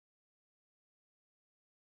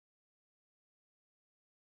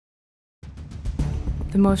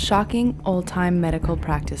The most shocking old-time medical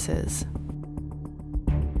practices.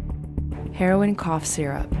 Heroin cough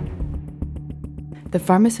syrup. The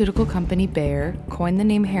pharmaceutical company Bayer coined the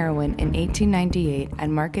name heroin in 1898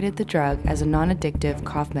 and marketed the drug as a non-addictive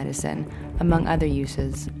cough medicine, among other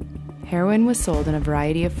uses. Heroin was sold in a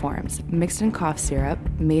variety of forms, mixed in cough syrup,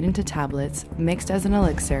 made into tablets, mixed as an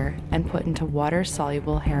elixir, and put into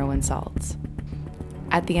water-soluble heroin salts.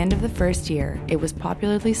 At the end of the first year, it was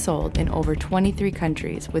popularly sold in over 23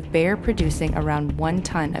 countries, with Bayer producing around 1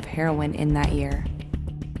 ton of heroin in that year.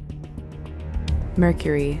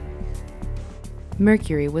 Mercury.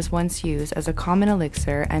 Mercury was once used as a common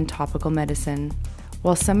elixir and topical medicine.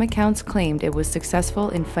 While some accounts claimed it was successful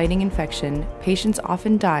in fighting infection, patients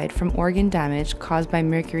often died from organ damage caused by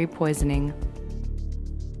mercury poisoning.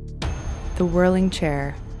 The whirling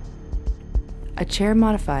chair. A chair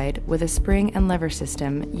modified with a spring and lever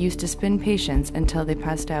system used to spin patients until they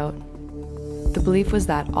passed out. The belief was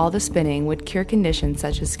that all the spinning would cure conditions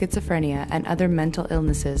such as schizophrenia and other mental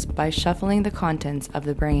illnesses by shuffling the contents of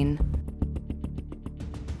the brain.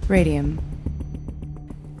 Radium.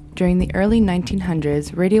 During the early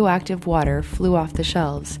 1900s, radioactive water flew off the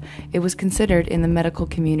shelves. It was considered in the medical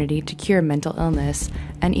community to cure mental illness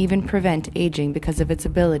and even prevent aging because of its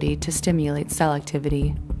ability to stimulate cell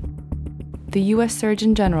activity. The U.S.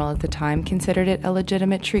 Surgeon General at the time considered it a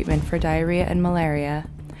legitimate treatment for diarrhea and malaria.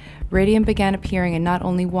 Radium began appearing in not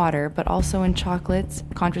only water, but also in chocolates,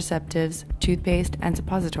 contraceptives, toothpaste, and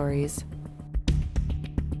suppositories.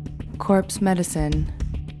 Corpse medicine.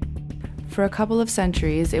 For a couple of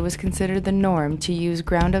centuries, it was considered the norm to use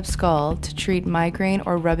ground-up skull to treat migraine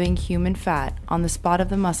or rubbing human fat on the spot of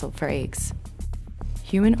the muscle for aches.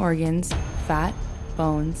 Human organs, fat,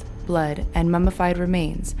 bones, blood, and mummified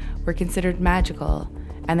remains were considered magical,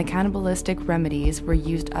 and the cannibalistic remedies were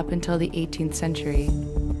used up until the 18th century.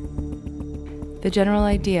 The general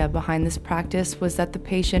idea behind this practice was that the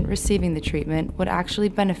patient receiving the treatment would actually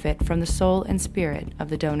benefit from the soul and spirit of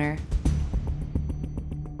the donor.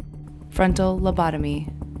 Frontal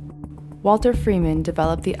lobotomy. Walter Freeman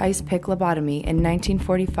developed the ice pick lobotomy in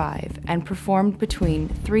 1945 and performed between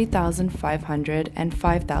 3,500 and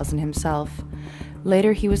 5,000 himself.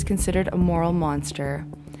 Later, he was considered a moral monster,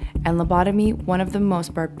 and lobotomy one of the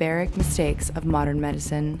most barbaric mistakes of modern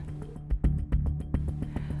medicine.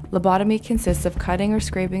 Lobotomy consists of cutting or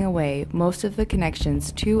scraping away most of the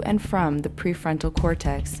connections to and from the prefrontal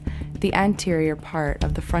cortex, the anterior part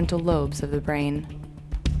of the frontal lobes of the brain.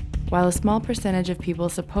 While a small percentage of people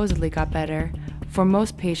supposedly got better, for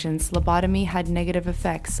most patients, lobotomy had negative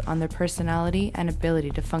effects on their personality and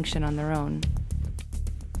ability to function on their own.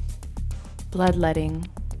 Bloodletting.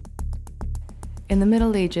 In the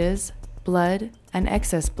Middle Ages, blood, and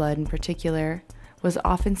excess blood in particular, was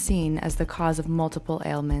often seen as the cause of multiple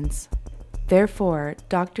ailments. Therefore,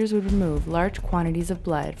 doctors would remove large quantities of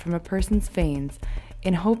blood from a person's veins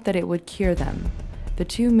in hope that it would cure them. The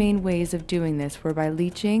two main ways of doing this were by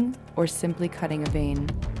leeching or simply cutting a vein.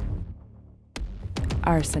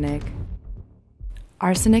 Arsenic.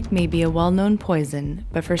 Arsenic may be a well-known poison,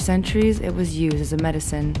 but for centuries it was used as a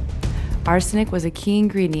medicine. Arsenic was a key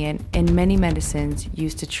ingredient in many medicines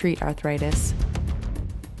used to treat arthritis.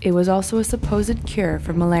 It was also a supposed cure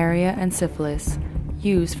for malaria and syphilis,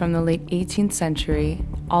 used from the late 18th century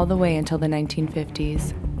all the way until the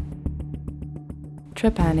 1950s.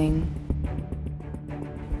 Trepanning.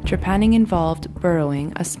 Trepanning involved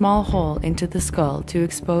burrowing a small hole into the skull to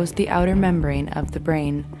expose the outer membrane of the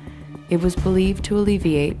brain. It was believed to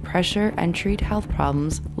alleviate pressure and treat health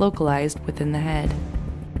problems localized within the head.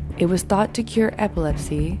 It was thought to cure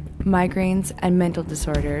epilepsy, migraines, and mental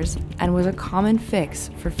disorders, and was a common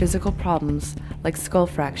fix for physical problems like skull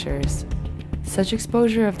fractures. Such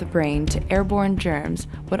exposure of the brain to airborne germs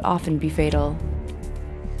would often be fatal.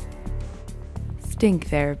 Stink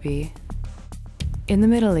therapy. In the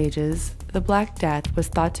Middle Ages, the Black Death was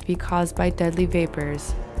thought to be caused by deadly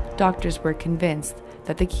vapors. Doctors were convinced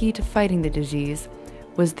that the key to fighting the disease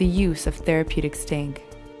was the use of therapeutic stink.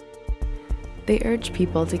 They urged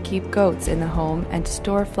people to keep goats in the home and to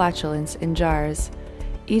store flatulence in jars.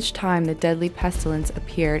 Each time the deadly pestilence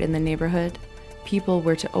appeared in the neighborhood, people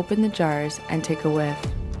were to open the jars and take a whiff.